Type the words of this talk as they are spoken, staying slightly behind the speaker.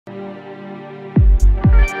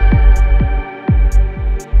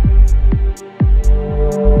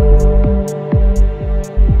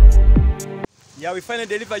Yeah, we finally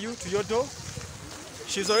deliver you to your door.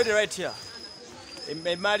 She's already right here.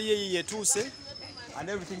 Mary and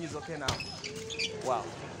everything is okay now. Wow.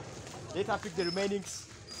 Let her pick the remainings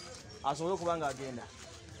as we look again.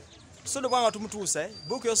 So the one to say,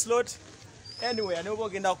 book your slot anyway. I never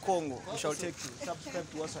get that Congo. We shall take you.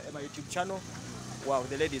 Subscribe to us on my YouTube channel. Wow,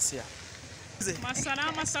 the lady is here.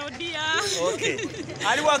 Masalama Saudia. Okay.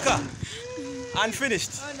 Aliwaka.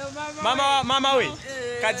 Unfinished. Oh, no, mama we.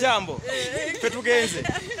 Kajambo. Petugenze.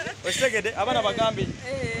 Ostegede abana bagambi.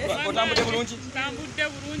 Otambude bulungi. Tambude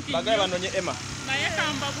bulungi. Bagaye banonye Emma. Naye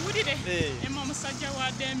kamba bulire. Emma musajja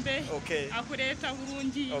wa Dembe. Okay. Akuleta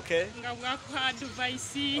bulungi. Okay. Nga bwako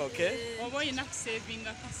advice. Okay. Obo ina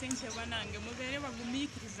kusavinga kasente banange mubere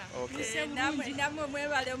bagumikiriza. Okay. Namwe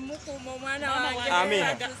mwebale mukumo mwana wange.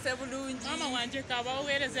 Amina. Bulungi. Mama wanje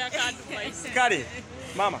kabawereza advice. Kale.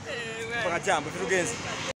 Mama. Bakajambo petugenze.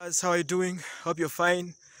 How are you doing? Hope you're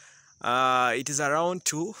fine. It is around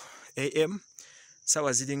 2 a.m.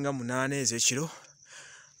 Sawa ziringa munane ezekiro.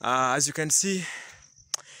 As you can see,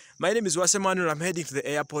 my name is Wasemanu. I'm heading to the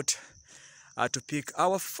airport to pick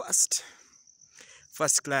our first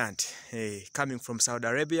client coming from Saudi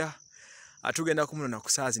Arabia. Tugenda kumunona ku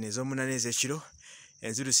saa zino ez'omunane ezekiro.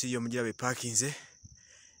 Enziru si yo mugira be parkinze.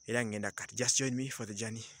 Era ngenda kati. Just join me for the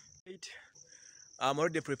journey. I'm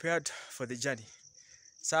already prepared for the journey.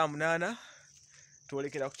 Saa munana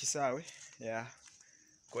tuolekera ku kisaawe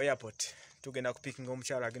ku airport. Tugenda kupickinga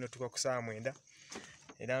omukyala agenda tuka ku saa 9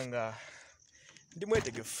 era nga ndi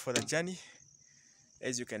mwetegefu for the journey.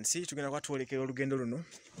 As you can see, tugenda kwatwolekera olugendo luno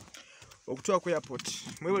okutuuka ku airport.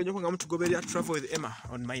 Mwebale nnyo nga mutugoberera Travel with Emma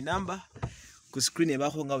on my number ku screen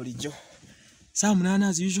ebaako nga bulijjo. Saa 8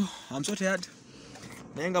 as usual. I'm so tired.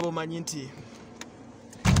 Naye nga bomanyi nti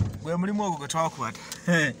gwe mulimu ogwo gwe twakwata.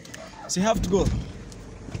 So you have to go.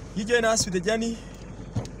 You join us with the journey.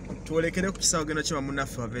 Tuolekere ku kisaawe geno kima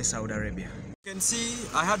munaffe wava Saudi Arabia. You can see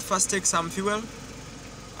I had first take some fuel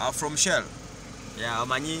from Shell. Yeah,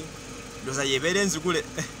 amanyi ndoza yebere nzugule.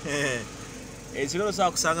 Ekiro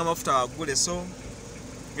osaa kusanga amafuta wagule, so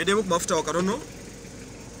ngeddemu ku mafuta wakatono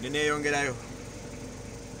neneeyongerayo.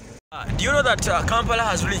 Do you know that Kampala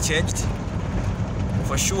has really changed?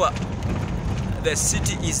 For sure. The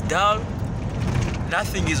city is dull.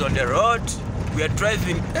 Nothing is on the road. We are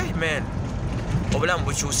driving. Hey man. Obulamu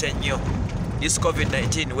bukyuse nnyo. This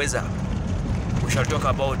COVID-19 weather. We shall talk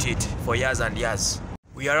about it for years and years.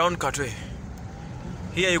 We are around Katwe.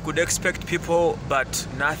 Here you could expect people, but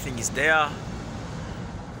nothing is there.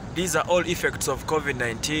 These are all effects of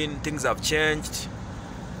COVID-19. Things have changed.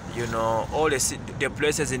 You know, all the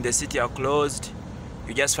places in the city are closed.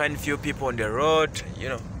 You just find few people on the road. You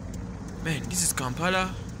know, man, this is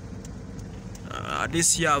Kampala.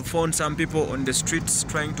 This year I've found some people on the streets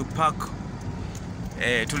trying to park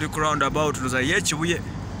to look around about. Some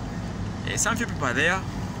few people are there.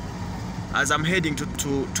 As I'm heading to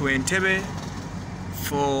Entebbe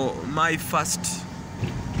for my first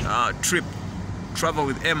trip, Travel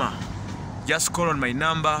with Emma. Just call on my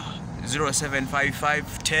number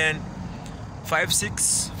 0755 10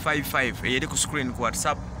 5655. Yedi ku screen ku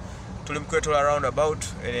WhatsApp. Tulimkwetola around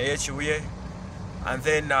about and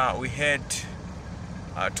then we head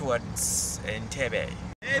towards Entebbe.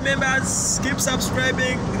 Hey members, keep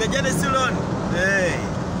subscribing. The journey is still on. Hey,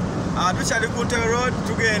 tuchali ku Entebbe road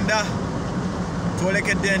tugenda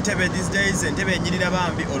tuolekedde Entebbe these days. Entebbe nyirira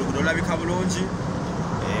bambi oluguudo olabika bulungi.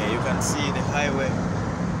 You can see the highway.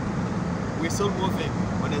 We're still moving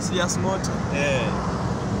on a serious note.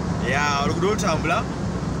 Yeah, oluguudo lutambula.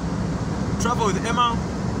 Travel with Emma.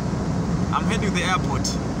 I'm heading to the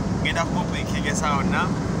airport. Ngenda kumopekinga esaawa na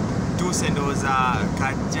tusendoza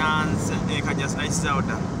Kajan's nice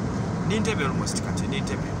Sauda. Nintebe almost kati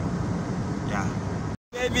Nintebe. Yeah.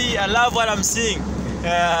 Baby, I love what I'm seeing.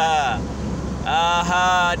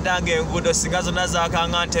 Dange ngudo singazo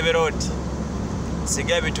nazakanga Ntebe road.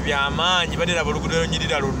 Singa ebintu by'amaanyi badira bulugudo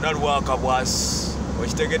nyirira luna lwaka bwasi.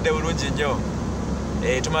 Okitegedde bulungi nnyo.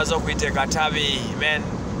 Tumaze okuyiteeka tabi, man.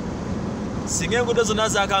 Singa enguudo zonna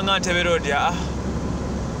zakanga Ntebe road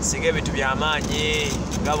singa ebintu by'amaanyi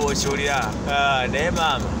nga bw'okiwulira. Naye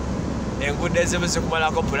maama, enguudo ezimu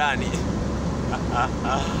zikumalako pulaani.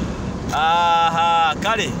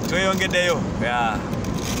 Kale tweyongeddeyo.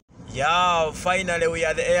 Yeah, finally we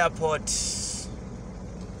are at the airport.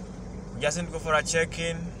 Just need to go for a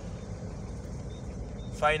check-in.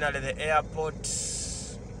 Finally the airport.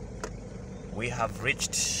 We have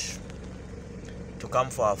reached to come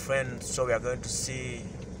for our friends, so we are going to see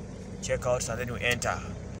checkouts and then we enter.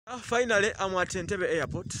 Finally, I'm at Entebbe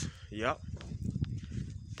Airport. Yeah.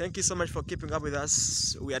 Thank you so much for keeping up with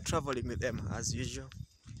us. We are traveling with them as usual.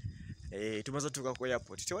 Tumaze tutuuka ku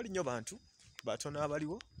airport. Tewali nnyo bantu batono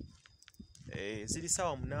abaliwo. Ziri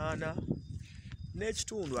ssaawa 8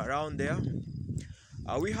 n'ekitundu around there.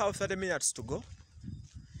 We have 30 minutes to go.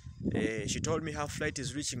 She told me her flight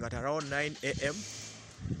is reaching at around 9 a.m.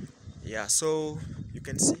 Yeah, so you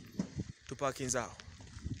can see two parkings out.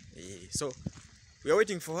 So we are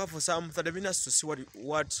waiting for her for some 30 minutes to see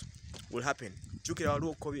what will happen. Jukira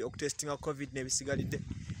waliwo testing COVID n'ebisigalidde.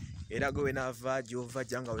 Era gwe naava gy'ova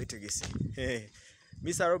janga weetegese.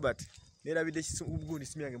 Mr. Robert, neerabidde gundi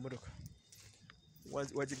simyange emmotoka.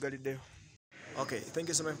 Wagigaliddeyo. Okay, thank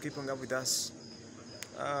you so much for keeping up with us.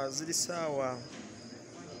 Ziri ssaawa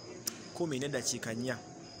 10:04.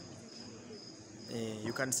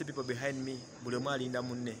 You can see people behind me. Buli omu alinda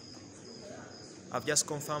munne. I've just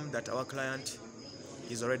confirmed that our client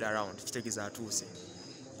is already around. Kitegeeza atuuse.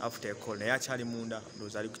 After a call. Naye akyali munda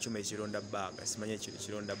ndowooza ali ku kyuma ekironda bbaaga. Simanyi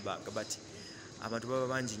ekironda bbaaga, but abantu baba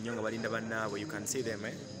bangi nnyo nga balinda bannaabwe. You can see them,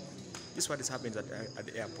 eh? This is what happens at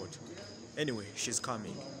the airport. Anyway, she's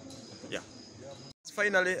coming. Yeah.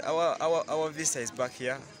 Finally, our visa is back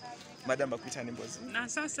here. Madam Bakwita Nimbozi.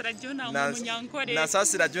 Nasasira Jona mu Munyankole.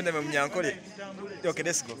 Nasasira Jona mu Munyankole. Okay,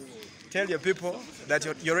 let's go. Tell your people that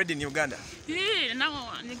you're already in Uganda.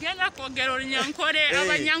 Nigenda kwogera Olunyankole.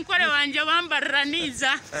 Abanyankole banje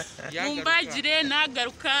bambaraniza. Mumbagire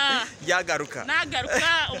nagaruka. Yagaruka.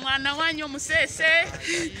 Nagaruka omwana wanyu omusese.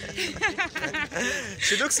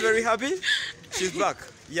 She looks very happy. She's back.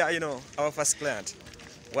 Yeah, you know, our first client.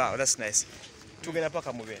 Wow, that's nice. Tugenda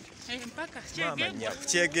paka mubende. Mpaka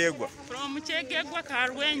Kyegegwa. From Kyegegwa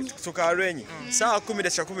Karwenyi. Tukarwenyi. Saa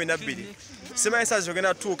 10:12. Simanyi saa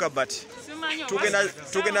zogenda tuuka but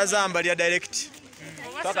tugenda Zambia direct.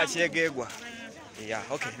 Paka Kyegegwa.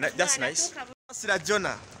 Yeah, okay, that's nice. Sira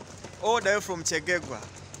Jona. All the way from Kyegegwa.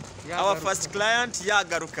 Our first client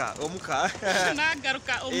yagaruka omuka.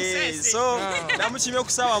 Nagaruka omusese. So, namuchimye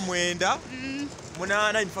kusaawa 9.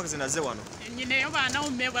 8 in fact zinaze wano. Nyineyo baana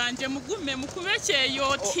umme banje mugume mukube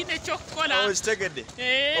kyeyo tine kyokkola. Kitegedde.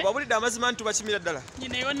 Obabulidde amazima nti bakimira ddala.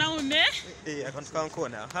 Nyineyo naume. Akantu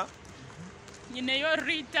kankona. Nyineyo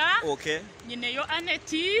Rita. Okay. Nyineyo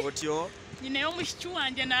Aneti. Otyo. Nyineyo mushiki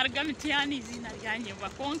wanje naruga Mityani izina lyanye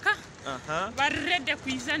bakonka. Barredde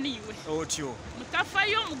kwiza niwe. Otyo.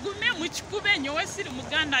 Mutafayo mugume mukikube nyowe siri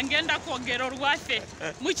muganda ngenda kwogera olwaffe.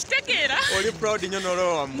 Mukitegeera? Oli proud nnyo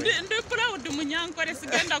n'olwo wammwe. Ndi proud Munyankole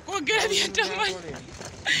sigenda kwogera byentamanyi.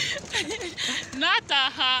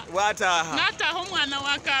 Nataha. Wataha. Nataha omwana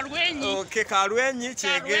wa Karwenyi. Okay, Karwenyi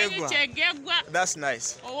Kyegegwa. Kyegegwa. That's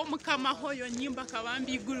nice. Owo mukama hoyo nyimba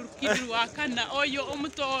kabambi igurukirwa wakana oyo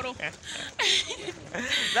omutoro.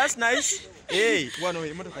 That's nice. Hey, wano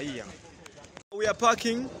emotoka yiya. We are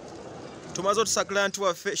parking. Tumaze otusa client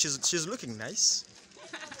waffe. She's looking nice.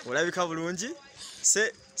 Olabika bulungi.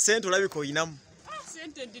 Sente olabika oyinamu.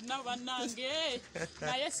 Sente ndina bannange.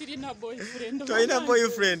 Naye sirina boyfriend. Toyina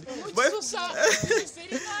boyfriend.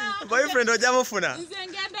 Boyfriend ojamufuna. Nze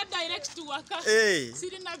ngenda direct to waka.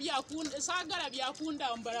 Sirina byakunda, sagala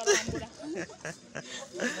byakunda mbalabambula.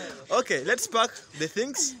 Okay, let's pack the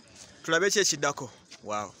things. Tulabe ekiddako.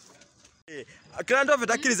 Wow. Client waffe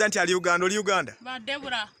takkiriza nti ali Uganda. Oli Uganda? Ba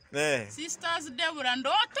Debra. Sisters Debra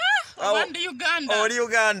Ndota. Abandi Uganda. Oli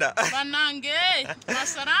Uganda. Banange.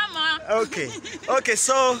 Masalama. Okay,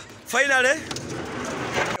 so finally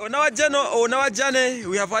on our journey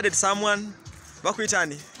we have added someone.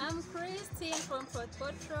 Bakwitani? I'm Christine from Port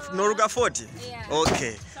Potro. Noruga 40? Yeah.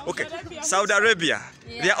 Okay. Saudi Arabia.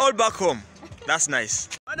 Yeah. They are all back home. That's nice.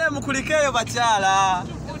 Madam Kulikeyo bakyala.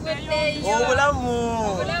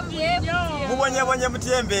 Obulamu. Mubonye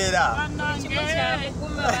mutyembeera.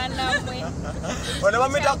 Ono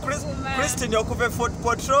bamuyita Christine okuva Fort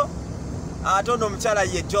Potro. Ate ono omukyala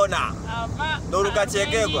ye Jona. Noruga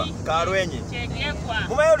Kyegegwa Karwenyi.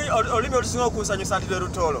 Mumanyi olulimi olusinga okunsanyusa nti lwe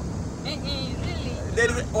Lutoolo.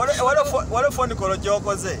 Waliwo phone call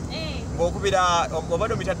gy'okoze ng'okubira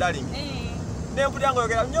obadde omuyita darling. Nempulira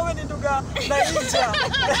ng'oyogera nnyo bwe nduga nayita.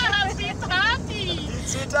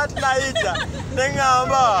 Sweetheart nayita.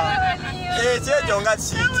 Neŋŋamba ekyekyo nga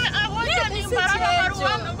ki?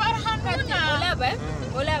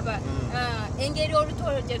 Olaba engeri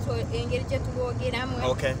Olutoolo gye tulwogeramu.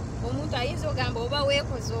 Omuntu ayinza ogamba oba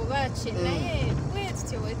weekoze oba ki naye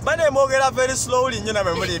bwetutyo. Bane mwogera very slowly nnyo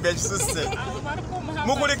namwe mulimba ekisusse.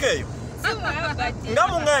 Mukulikeeyo? Nga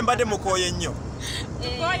muŋŋaye mbadde mukooye nnyo.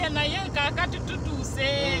 Koya naye kakati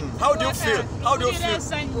tutuuse. How do you feel? How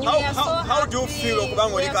do you feel okuba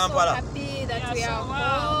ng'oli Kampala?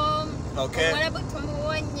 Okay.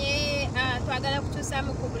 Tumuwonye twagala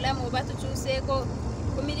kutuusaamu ku bulamu oba tutuuseeko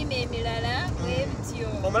ku mirimu emirala bwe bityo.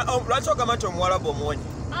 Lwaki ogamba nti Omuwarabu omuwonye?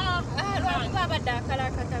 Abadde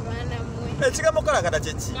akalakata baana mmwe. Ekigambo kalakata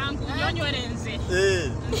kyeki? Kunyonyolenze.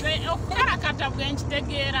 Nze okukalakata bwe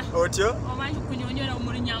nkitegeera. Otyo? Omanyi kunyonyola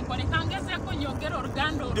omulinyankole kangezeeko nyogera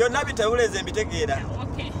oluganda olwo. Byonna bitawuleze mbitegeera.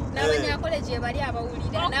 N'abanyankole gye bali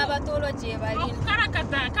abawulira n'abatoolo gye bali.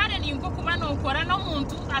 Okukalakata kale ninko kuba n'okola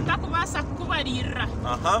n'omuntu atakubaasa kukubalirira.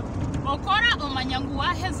 Okora omanya ngu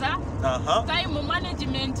waheza time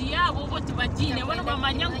management yaabo bo tibagine bono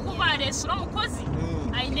bamanya ngu balesura omukozi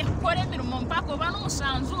aine kukora emirimo mpaka oba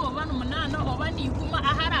n'omusanzu oba n'omunaana oba n'ikuma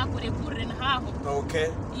ahari akurekurire nahaho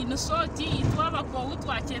ino soti itwabakowu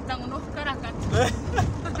twakyeta ngu n'okukarakata.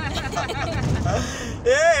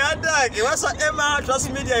 Adage wasa Emma Trust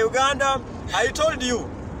Media Uganda. I told you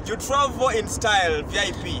you travel in style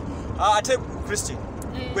VIP. Ate Christy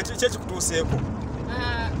kwetu kyeki kutuuseeko.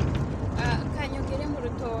 Kanyogere mu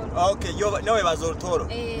Lutoro. Okay, nawe baza Lutoro.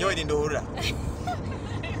 Nyowe ndi nduhurira.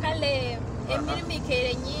 Kale emirimu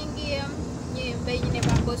ikere nyingi nyembe nyine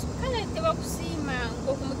babosi kale tebakusiima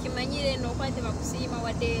nk'okumukimanyire n'okuba tebakusiima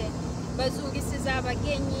wadde bazungisiza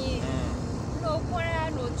abagenyi n'okora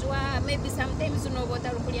n'ojwa maybe sometimes n'oba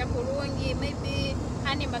otarukulya kurungi maybe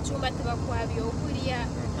hani machumba tebakwabya okulya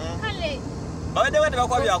kale babadde bwe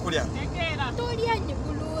tebakwabya byakulya tolya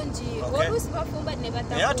bulungi oluusi bafumba ne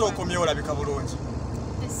batakuwa naye ate okomye olabika bulungi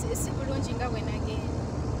si bulungi nga bwe nagenda.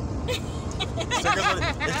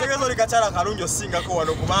 Ekitegezo likakyala kalungi osingako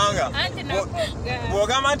wano kubanga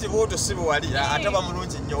bw'ogamba nti bw'otyo si bwewali ate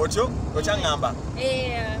bamulungi nnyo otyo okyaŋŋamba.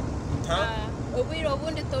 Obwire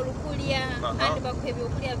obundi tolukulya handi bakuha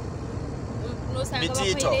ebyokulya nosanga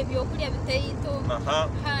bakuhaire ebyokulya bitaito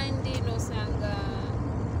handi nosanga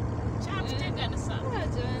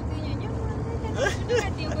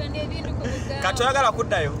kati oyagala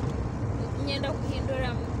kuddayo? Nyenda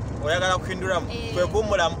kuhinduramu. Oyagala kuhinduramu? Kwe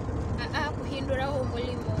kuwummulamu? Kuhinduraho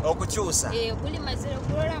omulimu. Okukyusa? Buli mazire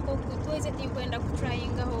kulora nk'okutweze tinkwenda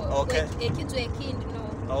kutrayingaho ekizu ekindi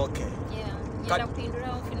no. Nyenda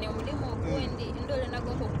kuhinduraho nfune omulimu ogwendi ndole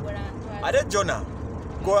nagwo nk'okugula ntwala. Ate Jona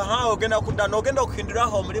gwe ogenda kudda n'ogenda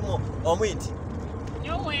okuhinduraho omulimu omwiti?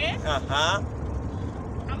 Nyowe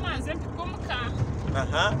amanze mpikomuka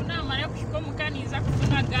kunamala okukikomuka niza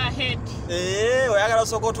kufuna gahead. Oyagala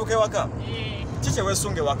osooka otuuka ewaka? Ki kye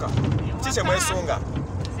weesunga ewaka? Ki kye mwesunga?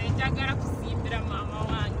 Nze njagala kusimbira maama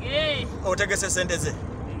wange. Otegese sente ze?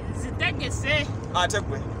 Zitegese. Ate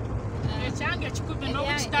gwe? Ekyange kikube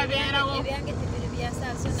n'obukitabeerawo. Ebyange tebiri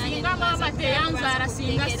byasaaso. Singa maama teyanzaala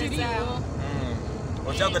singa siriiwo.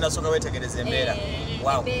 Okyagenda nasooka weetegereza embeera.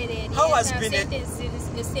 Wow. How has been it?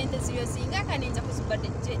 Sente ziyo singa kaninza kuzibadde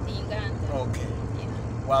jetinganda.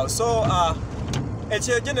 Wow, so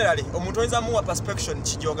ekyo generally omuntu oyinza muwa perspection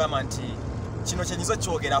kijogamba nti kino kyenyiza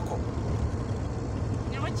kyogerako.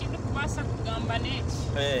 Nyawe kintu kubaasa kugamba neki.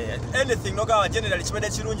 Anything nogamba generally kibadde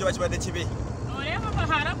kirungi oba kibadde kibi? Oleba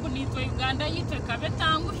baharabu nitwe Uganda yitwe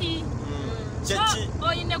kabetanguhi. Kyeki?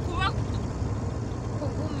 Oyine kuba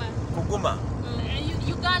kuguma.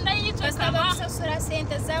 Uganda yitwe kaba kusasula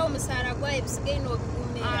sente zaawo omusaara gwayo ebisigaye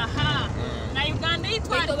n'obigumira. Na Uganda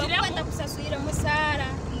yitwalireho kwenda kusasuyira omusaara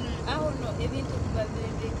aho no ebintu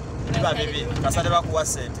biba bibi kasate bakuwa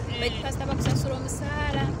sente kasita bakusasula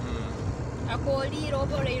omusaara akooliira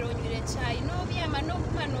oba olwaire onywire caayi n'obyama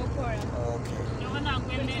n'okuma n'okola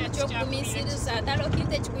kyokugumisiriza ddala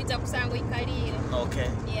okintu ekikuyinza kusanga oikaliire.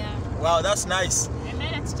 Wow, that's nice.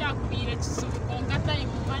 Emere tikyakubiire kizibu konka time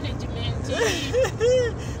management.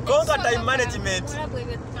 Konka time management.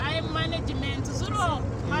 Time management zero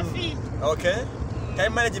mafi. Time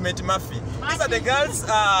management mafi. These are the girls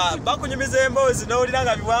bakunyumiza emboozi n'owulira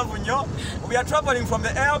nga biwanvu nnyo. We are traveling from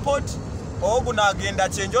the airport. Ogu n'agenda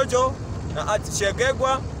Kyenjojo na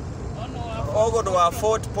Kyegegwa. Ogo wa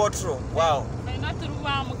Fort Potro. Wow.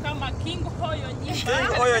 King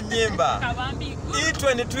Hoyo Nyimba.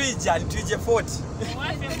 Itwe ni Twija, ni Twije 40.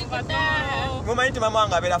 Mumanyi nti mama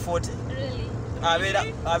wange abeera 40?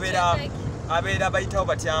 Abeera bayitawo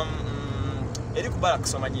batya eri ku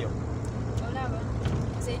barracks omanyiyo?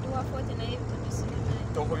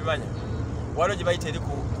 Tokubimanya? Waliwo gye bayita eri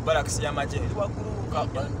ku barracks y'amagye eri waggulu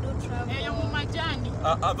eyo mu majani.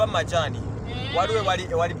 Ava mu majani. Waliwo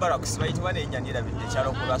ewali barracks bayitibwa n'ennyandira bidde ekyalo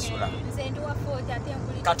okulwasula.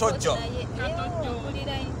 Katojjo.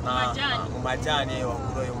 Mu majani eyo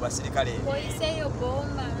waggulu eyo mu basirikale.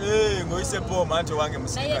 Ng'oyise booma nti owange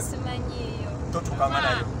musirikale. Totukanga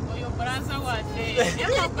nayo. Oyo braza waffe.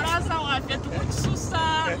 Braza waffe tukukisusa.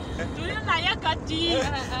 Tuli naye kati.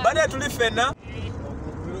 Bane tuli ffenna.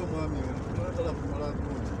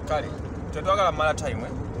 Kale, tetwagala mala time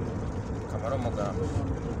kamala omugamba.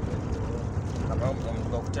 Kamala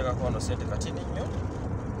omuntu okuteekako wano sente katini nnyo.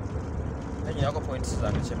 Enyi yako points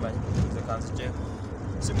zange kyemmanyi ze kanzigyeko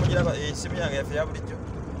simu yange yaffe ya bulijjo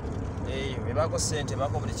ebako ssente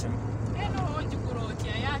ebako buli kimu eno ogigula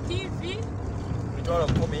otya ya TV mitwalo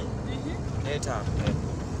 10 n'etaano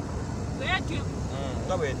bwetyo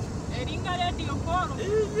nga bweti eringa radio kolo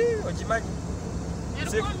ogimanyi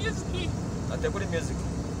eriko music ate kuli music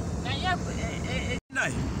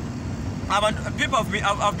naye people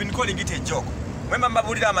have been calling it a joke mwemba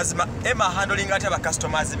mbabulira amazima Emma handling ate aba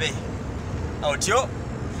customers be otyo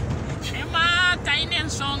Emma taine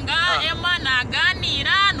ensonga Emma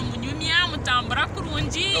naganira numunyumya mutambura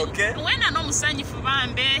kurungi wena n'omusanyifu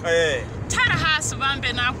bambe tara hasi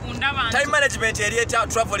bambe nakunda abantu time management area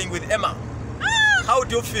traveling with Emma how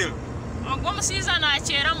do you feel ogwo musiza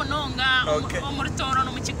nakyera munonga omurutoro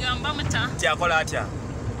no mukigamba muta tyakola atya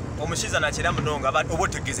omushiza nakyera munonga oba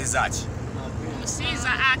otegezeza ki omusiza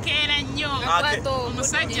akeera nnyo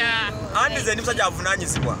omusajja andize ndi musajja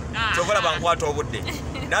avunanyizibwa kyokola bankwata obudde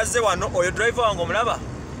nazze wano oyo driver wange omulaba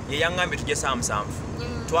yeyaŋŋambye tujje saa 7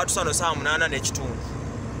 twatusano saa 8 n'ekitundu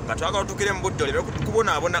nga twagala tutukire mu budde olebe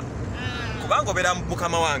kubonaabona kubanga obeera mu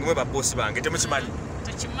mukama wange mwe baboosi bange temukimanyi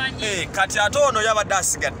kati ate ono yabadde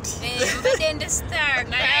asigadde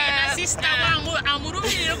naye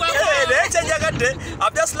kyenjagadde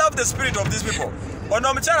I've just loved the spirit of these people ono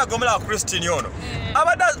omukyala gomulaba Christine ono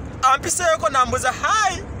abadde ampiseeko nambuza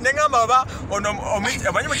hi neŋŋamba oba ono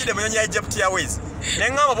omanyi mugide munyonyi ya Egypt Airways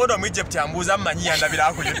neŋŋamba oba ono omu Egypt ambuuza mumanyi yandabira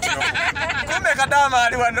akulyetino kumbe Kadaama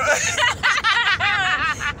ali wano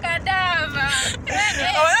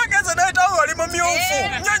abayangenze nayitawo oli mumyufu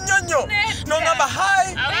nnyo noŋŋamba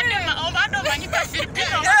hi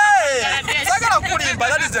sagala kulimba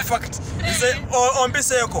that is the fact nze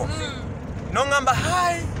ompiseeko noŋŋamba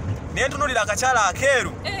hi naye ntunulira akakyala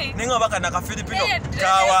akeeru neŋŋamba kana Kafilipino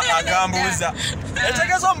kawa agambuuza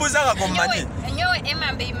etegeeza ombuuza nga gommanyi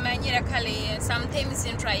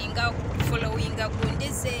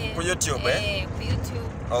ku YouTube ku YouTube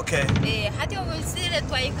okay hati obuzire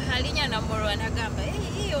twayika halinya na morwa nagamba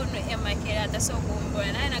ono Emma kera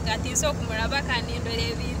tasokumbona naye nagati sokumulaba kandi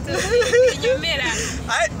ndole ebintu binyumira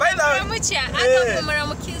by the way mucha atakumura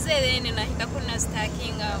mukize rene nahika kuna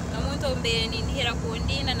stackinga omuntu ombere nindihera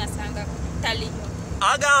kundina nasanga taliyo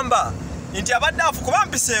agamba nti abadde afukuba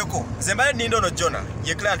mpiseeko nze mbale nninda ono Jona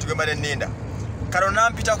ye client gwe mbale nninda kano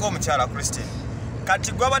nampitako omukyala Christine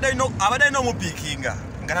kati gwe abadde alina omupiikinga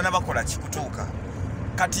nga tanabakola kikutuuka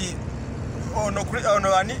kati ono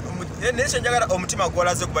ani naye kyenjagala omutima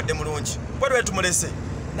gwolaze gubadde mulungi bwe tumulese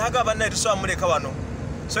naga bannaye tusobola muleka wano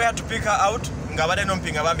so we had to pick her out nga abadde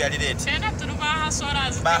nompinga bambi ali leeti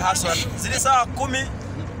bahasora ziri saa 10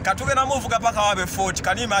 katugenda muvuga paka wabe 40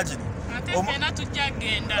 can you imagine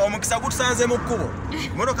omukisa gutusanze mu kkubo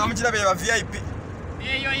motoka mukirabe ya VIP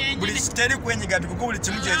buli teri kwenyiga tukuko buli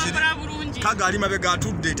kimu kyekiri kaga ali mabega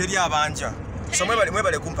atudde teri abanja so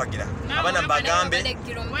mwebale kumpagira abana mbagambe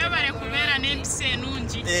mwebale kubeera n'empisa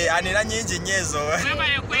enungi anira nyingi nyezo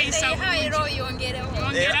mwebale kweyisa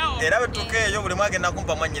era betukeeyo buli mwagenda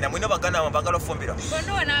kumpa mwanyina mwino baganda mbagala ofumbira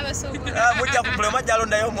mujja kupulema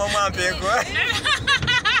jalondayo omwampeeko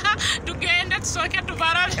tugende tusooke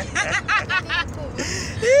tubarabe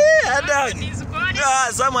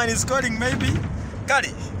someone is calling maybe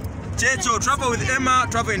kali checho travel with Emma,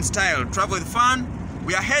 travel in style, travel with fun.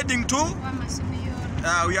 We are heading to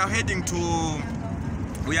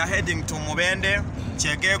Mubende,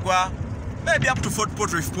 Chegegwa, maybe up to Fort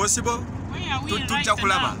Portal if possible. To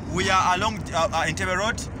Kulaba. We are along Entebbe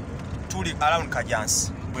Road to around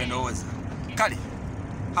Kajans. Kali,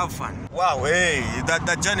 have fun. Wow, hey,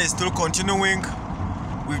 that journey is still continuing.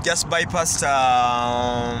 We've just bypassed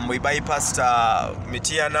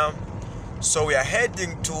Mitiana, so we are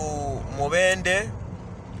heading to Mubende.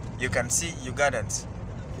 You can see Ugandans.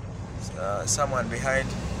 Someone behind.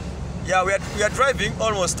 Yeah, we are driving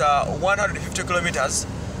almost 150 kilometers.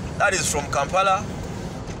 That is from Kampala,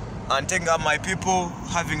 and taking up my people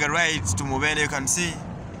having a ride to Mubende. You can see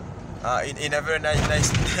in a very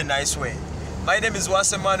nice way. My name is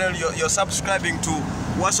Wasa Manuel. You're subscribing to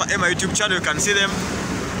Wasa Emma YouTube channel. You can see them.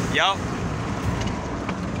 Yeah.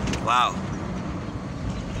 Wow.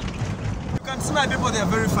 You can see my people. They are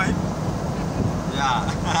very fine. Yeah.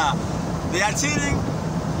 They are chilling.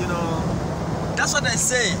 You know. That's what I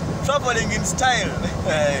say. Traveling in style.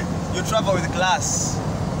 You travel with class.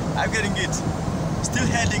 I'm getting it. Still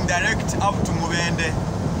heading direct up to Mubende.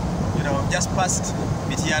 You know, just past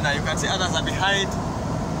Mitiana. You can see others are behind.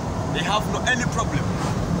 They have no any problem.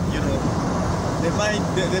 You know, the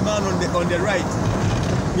man on the right,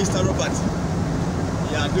 Mr. Robert.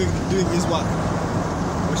 Yeah, doing his work.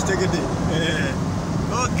 Which take it.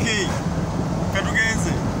 Okay.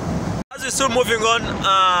 As you we're still moving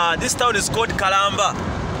on. This town is called Kalamba.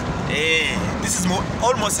 This is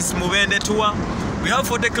almost its Mubende tour. We have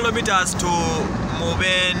 40 kilometers to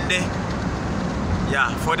Mubende.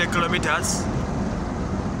 Yeah, 40 kilometers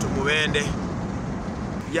to Mubende.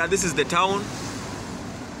 Yeah, this is the town.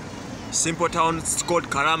 Simple town. It's called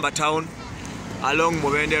Kalamba town. Along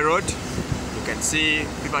Mubende Road. You can see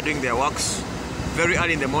people are doing their works very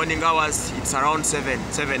early in the morning hours. It's around 7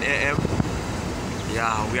 a.m.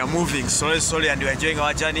 Yeah, we are moving slowly and we are enjoying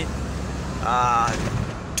our journey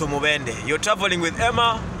to Mubende. You're traveling with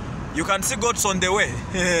Emma. You can see goats on the way.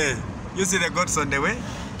 You see the goats on the way?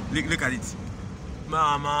 Look at it.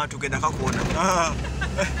 Mama, together kakona.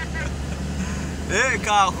 Hey,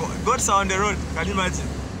 goats are on the road. Can you imagine?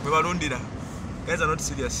 We were not there. Guys are not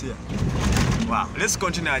serious here. Wow, let's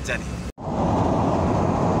continue our journey.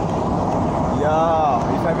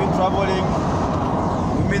 Yeah, if I've been traveling,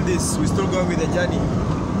 we mean this, we're still going with the journey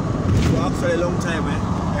for actually a long time.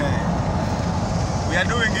 We are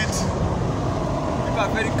doing it. People are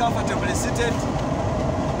very comfortably seated,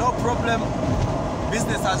 no problem,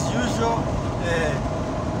 business as usual,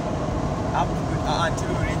 until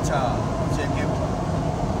we reach Nyooo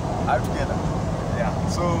all together. Yeah,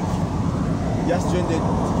 so you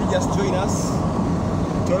just join us.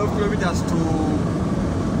 12 kilometers to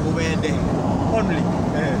Mubende only.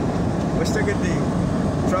 We're taking the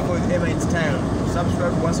travel with Emma in style.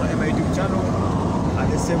 Subscribe to us on Emma YouTube channel. At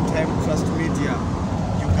the same time, Trust Media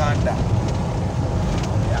Uganda.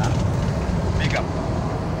 Yeah, big up.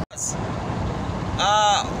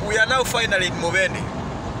 We are now finally in Mubende.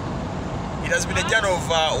 It has been a journey of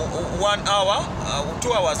 1 hour,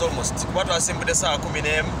 2 hours almost. What was simply saa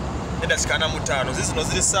 10 enda chikana mutano. This is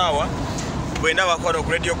zili sawa. Bwena bakwano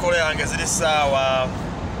ku radio call yange zili sawa.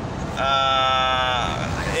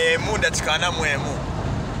 Munda chikana mwemu.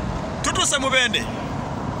 Tutuse Mubende.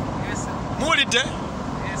 Yes. Mulite?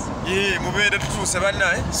 Yes. Yeah, Mubende tutuse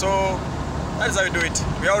bana. So that is how we do it.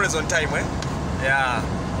 We are always on time, Yeah.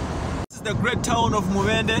 This is the great town of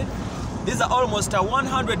Mubende. These are almost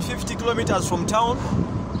 150 kilometers from town,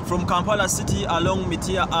 from Kampala city along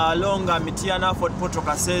Mitiana, Fort Portal,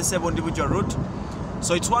 Kasese, Bondibuja route.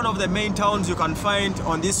 So it's one of the main towns you can find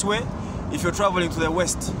on this way if you're traveling to the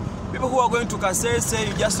west. People who are going to Kasese,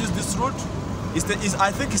 you just use this route.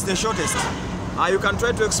 I think it's the shortest. You can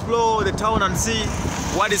try to explore the town and see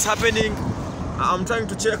what is happening. I'm trying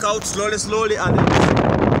to check out slowly and then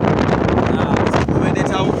the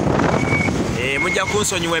town. Mujja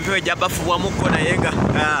kunsonyiwa empewo jabafuwa muko na yenga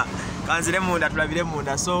kanzire munda tulabire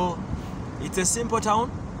munda. So it's a simple town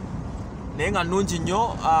nenga nungi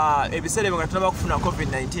nnyo. Ebiseera bye tunaba kufuna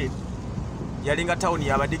COVID-19 yalinga town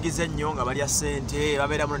yabadigize nnyo nga balya sente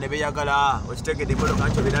babeera muno ne beeyagala okitegedde emmoloka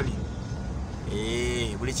nkyo birabye.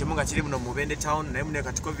 Buli kimu nga kiri muno mu Mubende town naye muno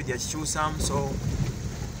kati COVID yakikyusaamu. So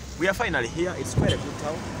we are finally here. It's quite a good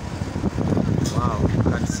town. Wow, you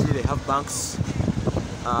can see they have banks.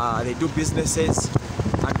 They do businesses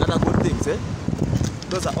and other good things.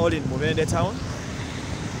 Those are all in Mubende town.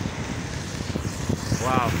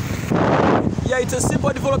 Wow. Yeah, it's a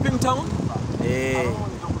simple developing town.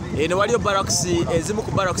 Eno waliyo barracks ezimu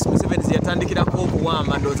ku barracks Museveni ziyatandikirako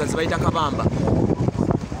okuwamba ndowooza zibayita Kabamba.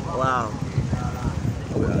 Wow.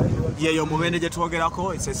 Yeyo Mubende gye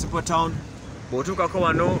twogerako. It's a simple town. Bw'otuukako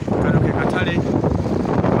wano kano ke katale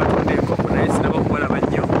batunda enkoko naye sinaba kubalaba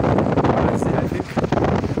nnyo. I think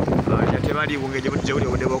tebali bungeje butije buli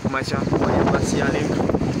obudde bw'okumakya wali basi ya link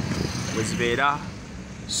wezibeera.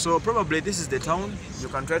 So probably this is the town. You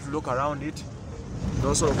can try to look around it.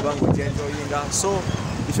 No sort of bango enjoying. So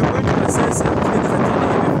if you're going to Kasese,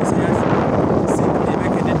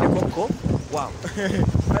 wow.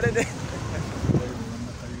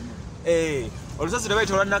 Olusozi lwe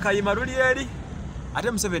bayita olwa Nakayima luli eri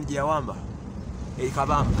ate Museveni gye yawamba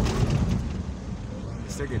Kabamba.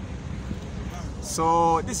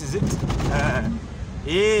 So this is it.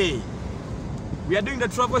 We are doing the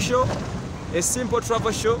travel show, a simple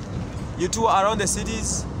travel show. You tour around the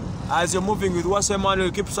cities as you're moving with Waso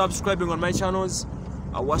Emmanuel. Keep subscribing on my channels,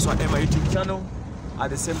 Waso Emma YouTube channel. At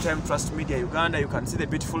the same time, Trust Media Uganda. You can see the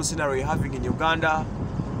beautiful scenery you're having in Uganda.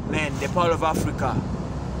 Man, the power of Africa.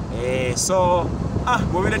 So,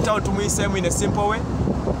 we're in the town to move in a simple way.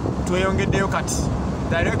 To Yongedeo Kati,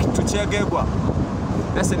 direct to Chegegwa.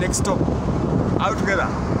 That's the next stop. Out together.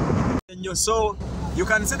 So, you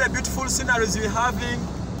can see the beautiful sceneries we're having.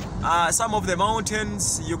 Some of the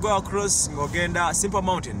mountains you go across Ngogenda, simple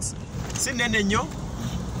mountains. Sinenenyo,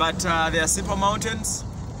 but they are simple mountains.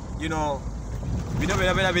 You know, we know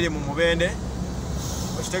very Mubende.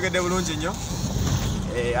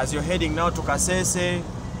 As you're heading now to Kasese,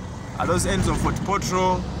 at those ends of Fort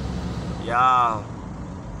Portal, Yeah.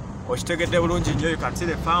 Oshitegedde bulungi nnyo, you can see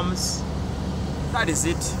the farms. That is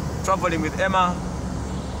it. Traveling with Emma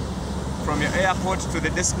from your airport to the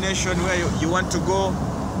destination where you want to go.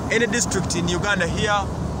 Any district in Uganda here,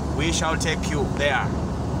 we shall take you there.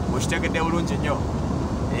 Oshitegedde bulungi nnyo.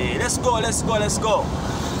 Hey, let's go.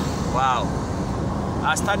 Wow.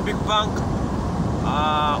 Stanbic Bank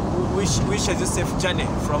wish us a safe journey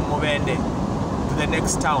from Mubende to the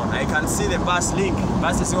next town. I can see the bus link.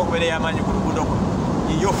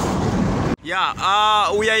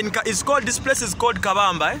 Yeah, we are in. This place is called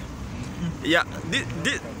Kabamba. Yeah,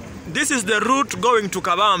 this is the route going to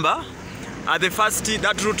Kabamba. The first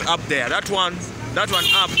that route up there. That one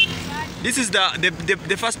up. This is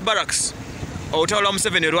the first barracks. Otawula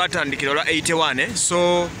Museveni lwatandikira olwa 81.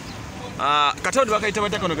 So katondo bakaita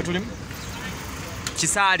bataka no katulimu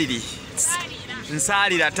Kisaliri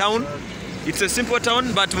Nsalira town. It's a simple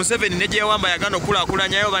town, but Museveni neje wamba yagano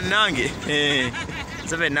kulakulanyayo bannange.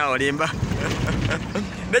 Museveni nawo limba.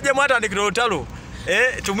 Neje mwatandikira olutalo.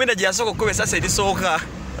 Tumwine gyasoko kube sasa edisooka.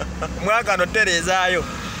 Mwaka no terezaayo.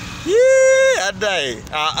 Adai.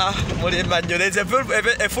 Mulimba nnyo. There's a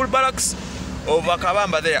full barracks over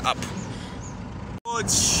Kabamba there up.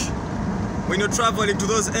 When you're traveling to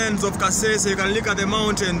those ends of Kasese, you can look at the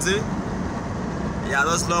mountains. Yeah,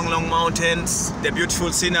 those long mountains, the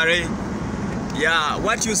beautiful scenery. Yeah,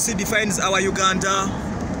 what you see defines our Uganda.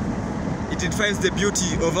 It defines the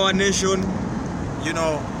beauty of our nation. You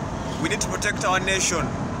know, we need to protect our nation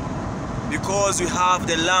because we have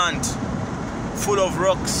the land full of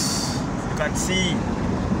rocks. You can see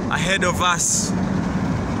ahead of us.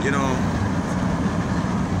 You know,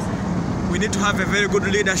 we need to have a very good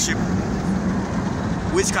leadership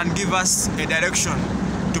which can give us a direction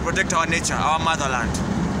to protect our nature, our motherland.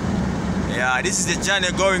 Yeah, this is the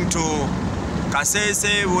journey going to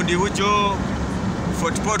Kasese, Wundiwujo,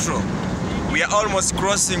 Fort Potro. We are almost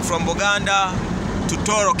crossing from Buganda to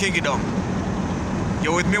Toro Kingdom.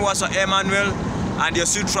 You're with me, Waso Emmanuel, and you're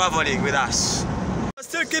still traveling with us.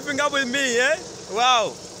 Still keeping up with me, eh?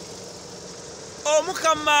 Wow.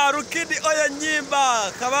 Omukama rukidi oya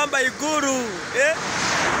nyimba Kabamba iguru, eh?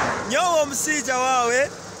 Nyowo musija wawe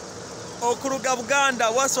okuruga Buganda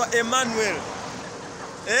Waso Emmanuel,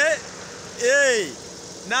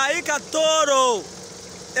 naika Toro,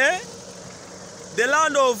 the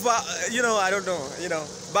land of you know, I don't know, you know,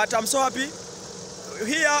 but I'm so happy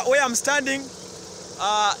here where I'm standing.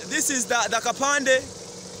 This is the Kapande.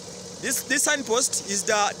 This signpost is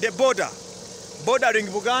the border bordering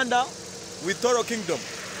Buganda with Toro Kingdom.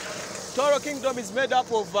 Toro Kingdom is made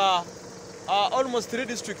up of almost 3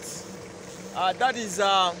 districts. That is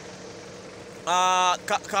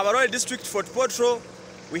Kabarole district, Fort Potro.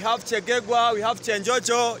 We have Chegegwa, we have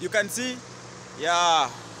Chenjojo. You can see, yeah.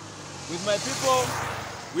 With my people,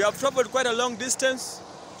 we have traveled quite a long distance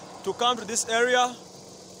to come to this area.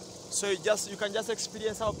 So you can just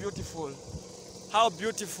experience how beautiful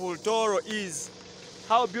Toro is,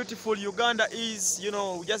 how beautiful Uganda is. You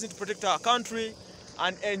know, we just need to protect our country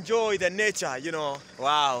and enjoy the nature, you know.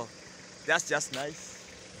 Wow, that's just nice.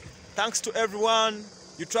 Thanks to everyone.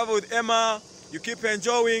 You travel with Emma, you keep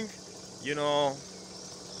enjoying, you know.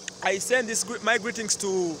 I send my greetings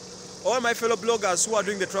to all my fellow bloggers who are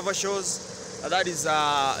doing the travel shows. That is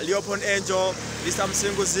Leopold Angel, Lisa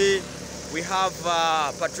Msinguzi, we have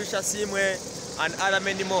Patricia Simwe, and other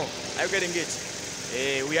many more. Are you getting it?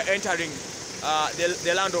 We are entering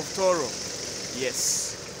the land of Toro.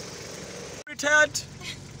 Yes. Retired?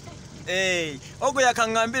 Ogo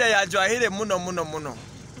yakangambira ya jwahire muno.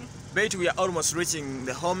 But we are almost reaching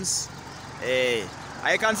the homes.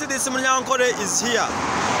 I can see this Munyankore is here.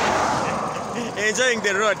 Enjoying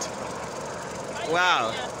the road.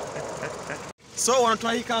 Wow. So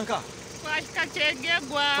wanatwahikanka?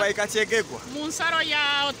 Twahikachegegwa. Munsaro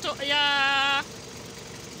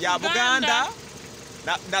ya Buganda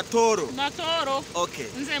na Toro. Na Toro. Okay.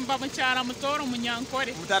 Nze mba mukyala Mutoro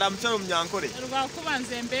Munyankore. Mutara Mutoro Munyankore. Lwakuba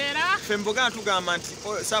nze mbeera. Ffe Buganda tugamba nti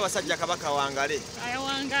Ssaabasajja Kabaka wangale.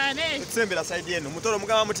 Wangale. Tusembera side eno. Mutoro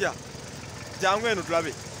mugamba mutya? Jangu eno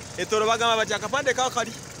tulabe. Etoro bagamba bati akapande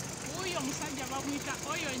kakali. Oyo musajja bamuyita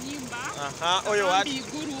oyo nyimba. Oyo wat.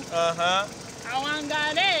 Iguru.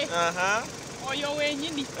 Awangale. Oyo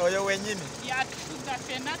wenyini. Yatufuga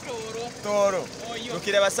fena Toro. Oyo.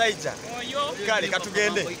 Tukire basajja. Oyo. Kale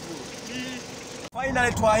katugende.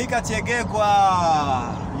 Finally twahika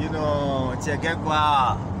Chegegwa. You know,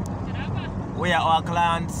 Chegegwa. Where our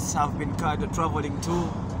clients have been traveling to.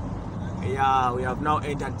 Yeah, we have now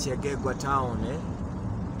entered Chegegwa town.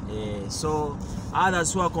 So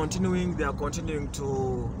others who are continuing, they are continuing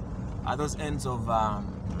to those ends of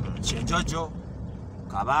Chenjojo,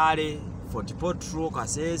 Kabale, Fort Potro,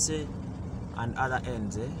 Kasese, and other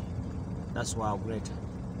ends. That's why great.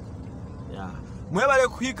 Yeah. Mwebale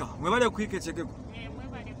kuhika chekeko.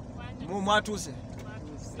 Mwatuse.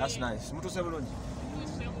 That's nice. Mutuse bulungi.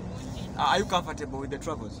 Are you comfortable with the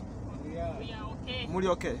travels? We are okay. Muli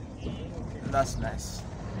okay? That's nice.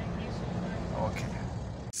 Okay.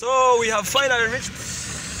 So we have finally reached.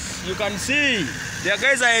 You can see the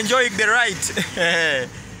guys are enjoying the ride.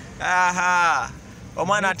 Aha.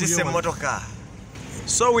 Omana atise motoka.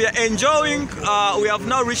 So we are enjoying. We have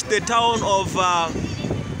now reached the town of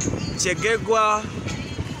Chegegwa,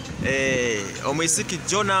 Omwisiki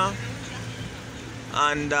Jonah,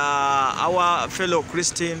 and our fellow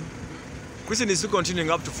Christine. Christine is still continuing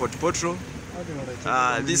up to Fort Potro.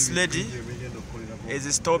 This lady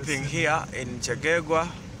is stopping here in Chegegwa,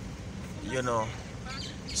 you know.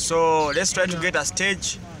 So let's try to get a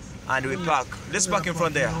stage and we park. Let's park in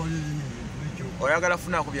front there.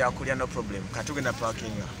 No problem.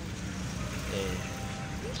 Parking.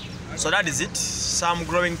 So that is it. Some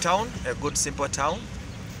growing town, a good simple town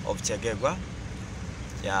of Chegegwa.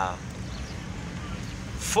 Yeah.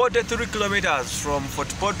 43 kilometers from Fort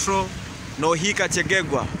Potro, Nohika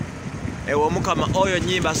Chegegwa. Ewomukama oyo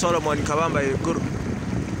nyimba Solomon Kabamba Yuguru.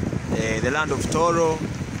 The land of Toro.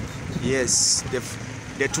 Yes,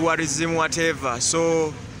 the tourism, whatever.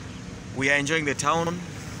 So we are enjoying the town.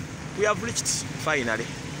 We have reached finally.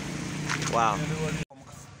 Wow.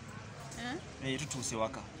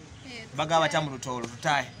 Bagaba chamu Toro.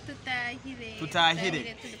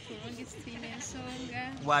 Tutahire.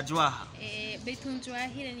 Wajwa.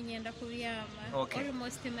 Betunjwahire ninyenda kubiyama. Okay.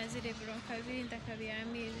 Almost mazire bronka biri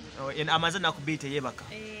ndakabiyamira. Oh, in amazana kubite yebaka.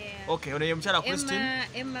 Okay, ono yemchara Christine.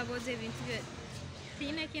 Emma boze bintu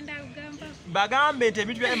Tina kinda ugamba. Bagambe ente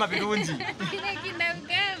bintu bya Emma birungi. Tina kinda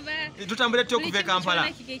ugamba. Tutambule tyo kuve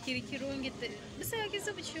Kampala.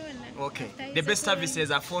 Okay. The best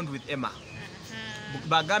services are found with Emma.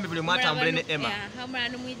 Bagambe buli mwatambule ne Emma. Hamra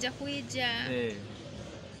numwija kuija.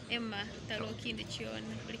 Emma talokindi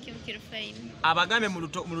chiona buli kimu kiri fine. Abagambe mu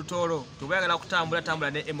Lutoro tubagala kutambula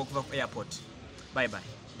tambula ne Emma kuva ku airport. Bye bye.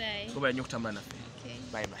 Bye. Kuba nyo kutambula nafe. Okay.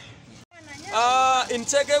 Bye bye. In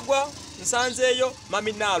Chegegwa nsanzeyo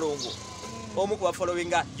mami Nalongo. Omu kuba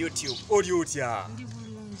followinga YouTube. Oli utya. Ndi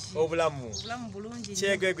bulungi. Obulamu. Obulamu bulungi.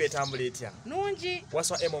 Chegegwa etambula etya. Nungi.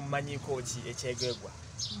 Waswa Emma mumanyiko ki Chegegwa.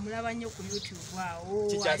 Mulaba nnyo ku YouTube awo.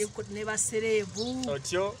 Chichas. Aliko ne baserebu.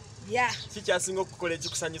 Otyo. Yeah. Kikyasinga okukola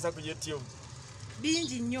ekikusanyusa ku YouTube.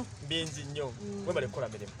 Bingi nnyo. Bingi nnyo. Webale kukola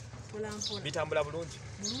mirimu. Pola mpola. Bitambula bulungi.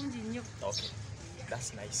 Bulungi nnyo. Okay.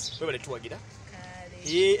 That's nice. Webale tuwagira. Kale.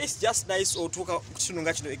 It's just nice otuuka ku kitundu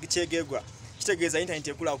nga kino Chegegwa. Kitegeeza internet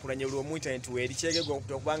ekula okulanya buli omu internet weeri Chegegwa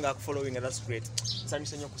okubanga akufollowing, and that's great.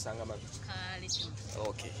 Nsanyuse nnyo okusanga mami. Kale.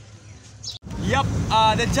 Okay. Yep,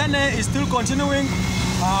 the journey is still continuing.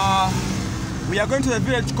 We are going to the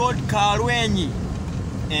village called Karwenyi.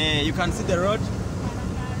 You can see the road.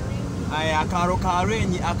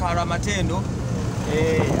 Karwenyi, Akaramatendo.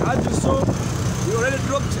 As you saw, we already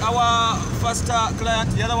dropped our first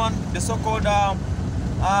client, the other one, the so-called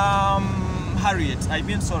Harriet.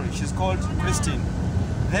 She's called Christine.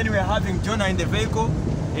 Then we are having Jonah in the vehicle.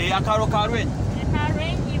 Karwenyi.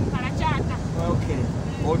 Okay.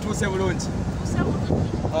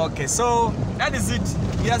 Okay, so that is it.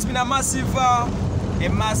 It has been a massive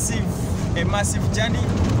journey.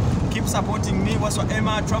 Keep supporting me. What's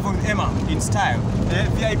Emma, travel with Emma in style. The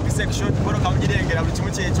VIP section. Robert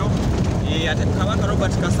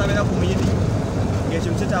Kasabela kumuyidi.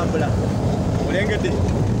 Ngecho mtetambula. Ulengede.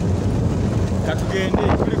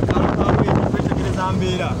 Katugende kule kawe kwetegereza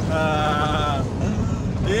mbera.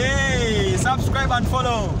 Hey, subscribe and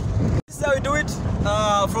follow. This is how we do it.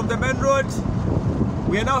 From the main road,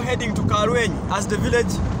 we are now heading to Karwenyi as the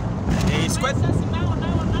village. It's quite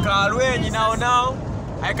Karwenyi now.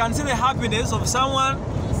 I can see the happiness of someone.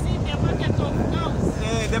 You see the bucket of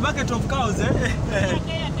cows. The bucket of cows,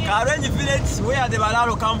 Karwenyi village, where the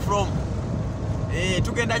Balalo come from.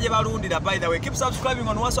 Tugendaje balundira, by the way. Keep subscribing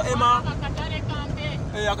on Waso Emma.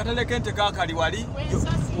 Akatale kente kakali wali.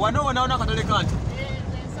 Wanaona akatale kante.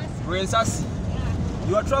 Rwensasi.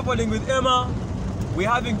 You are traveling with Emma. We're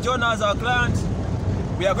having Jonah as our client.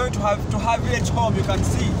 We are going to have village home. You can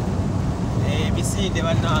see.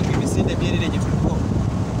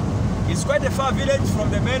 It's quite a far village from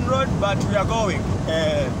the main road, but we are going.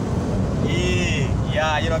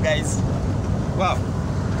 Yeah, you know, guys. Wow.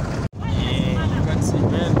 Yeah, you can see,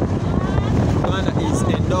 man. Ghana is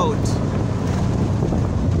endowed.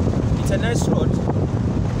 It's a nice road.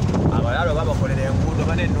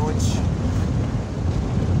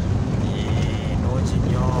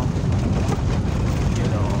 You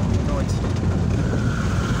know,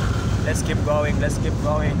 going, let's keep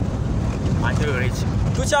going until we reach.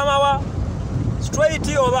 Tuchamawa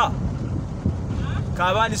straight over.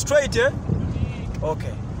 Kabani straight, eh?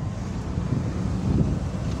 Okay.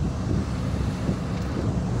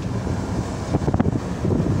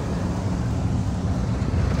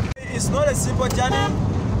 It's not a simple journey,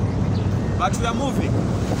 but we are moving.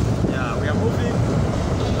 Yeah, we are moving.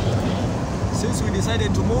 Since we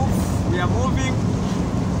decided to move, we are moving.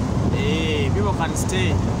 Hey, people can stay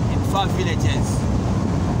in far villages.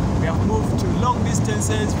 We have moved to long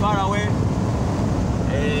distances, far away.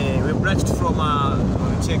 Hey, we branched from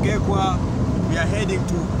Chegekwa. We are heading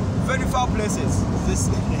to very far places. This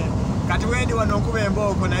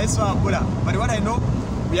but what I know,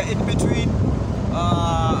 we are in between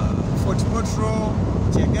Fort Potro,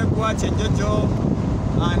 Chegekwa, Chenjojo,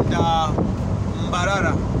 and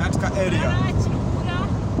Mbarara, that area.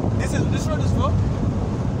 This road is for?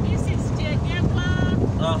 This is Chegekwa.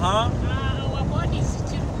 Our body is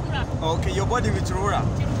Chirura. Okay, your body with Chirura.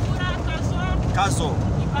 Chirura, Kaso.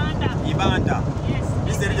 Ibanda. Yes.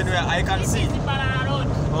 This is the region where I can see. This is Barara Road.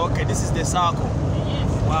 Okay, this is the circle. Yes.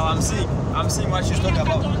 Wow, I'm seeing what she's talking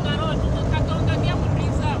about. Katonga Game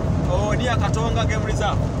Reserve. Oh, near Katonga Game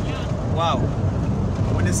Reserve. Yeah. Wow.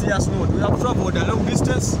 When they see us smooth, we have traveled a long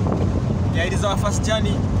distance. Yeah, it is our first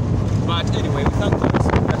journey. But anyway, we thank God we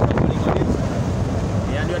are traveling on it.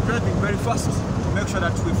 Yeah, and we are driving very fast to make sure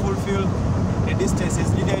that we fulfill the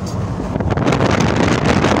distances needed.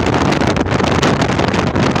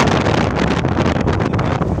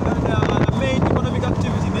 The main economic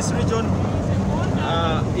activity in this region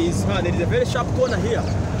is there is a very sharp corner here.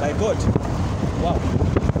 My God. Wow.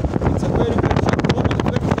 It's a very, very sharp corner.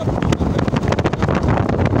 Very sharp corner.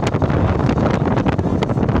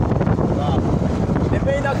 Wow. The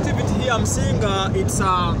main activity here I'm seeing it's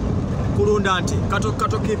Kurundante,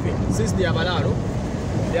 cattle keeping. Since they are Balaro,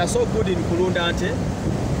 they are so good in Kurundante.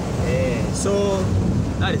 So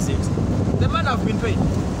that is it. The men have been paid.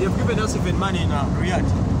 They've given us even money in Riyadh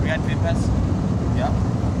papers. Yeah.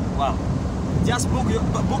 Wow. Just book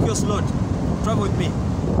your slot. Travel with me.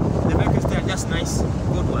 The vehicles there are just nice.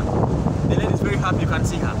 Good one. The lady is very happy. You can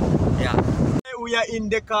see her. Yeah. We are in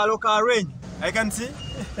the Kaloka range. I can see.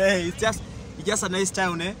 Hey, it's just a nice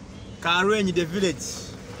town, eh? Karenyi, the village.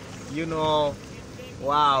 You know.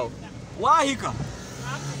 Wow. Wahika.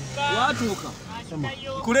 Watuka.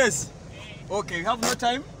 Kurezi. Okay, we have no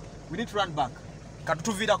time. We need to run back.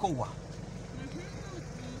 Katutuvira kongwa.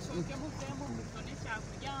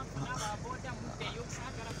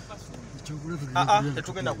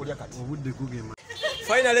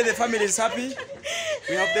 Finally, the family is happy.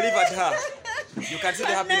 We have delivered her. You can see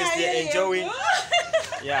the happiness they are enjoying.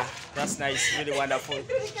 Yeah, that's nice, really wonderful.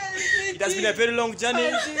 It has been a very long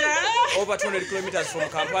journey, over 200 kilometers from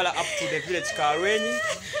Kampala up to the village Karenyi.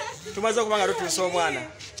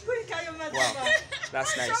 Wow,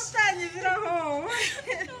 that's nice.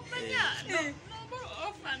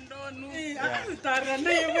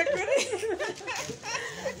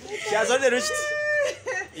 She has already reached.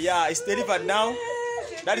 Yeah, it's delivered now.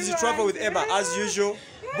 That is the travel with Emma as usual.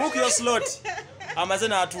 Book your slot.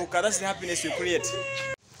 Amazena Atuka. That's the happiness you create.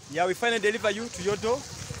 Yeah, we finally deliver you to your door.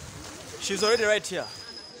 She's already right here.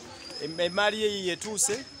 And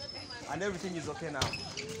everything is okay now.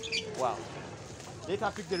 Wow. Let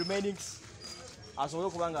her pick the remainings as well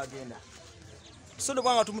again. So the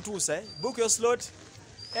one to book your slot.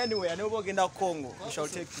 Anyway, I know we're going to Congo. We shall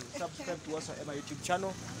take you. Subscribe to us on my YouTube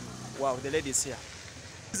channel. Wow, the lady is here.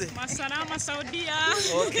 Masalama Saudia.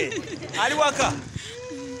 Okay. Aliwaka.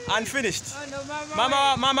 Unfinished. Oh, no,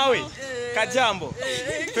 Mama we. Kajambo.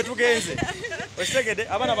 Petugenze. Ostegede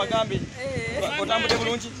abana bagambi. Otambude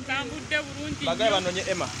bulungi. Tambude bulungi. Bagaya banonye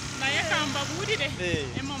Emma. Naye kamba bulire.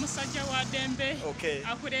 Emma musajja wa Dembe. Okay.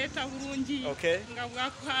 Akuleta bulungi. Okay. Nga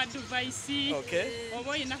bwako advice. Okay.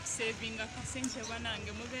 Obo ina kusavinga kasente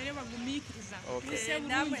banange mubere bagumikiriza. Okay.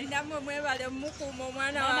 Namwe mwebale mukuuma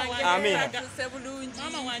omwana wange. Amina.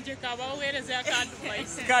 Mama wanje kabawereze aka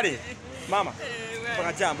advice. Kale. Mama.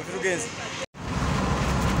 Kajambo petugenze.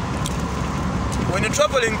 When you're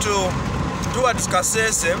traveling towards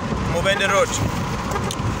Kasese, Mubende Road,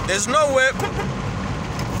 there's no way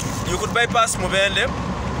you could bypass Mubende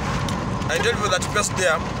and deal with that place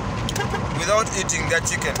there without eating their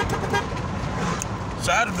chicken.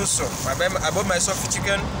 So I had to do so. I bought myself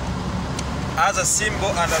chicken as a symbol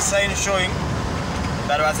and a sign showing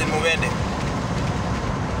that I was in Mubende.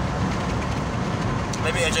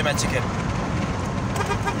 Let me enjoy my chicken.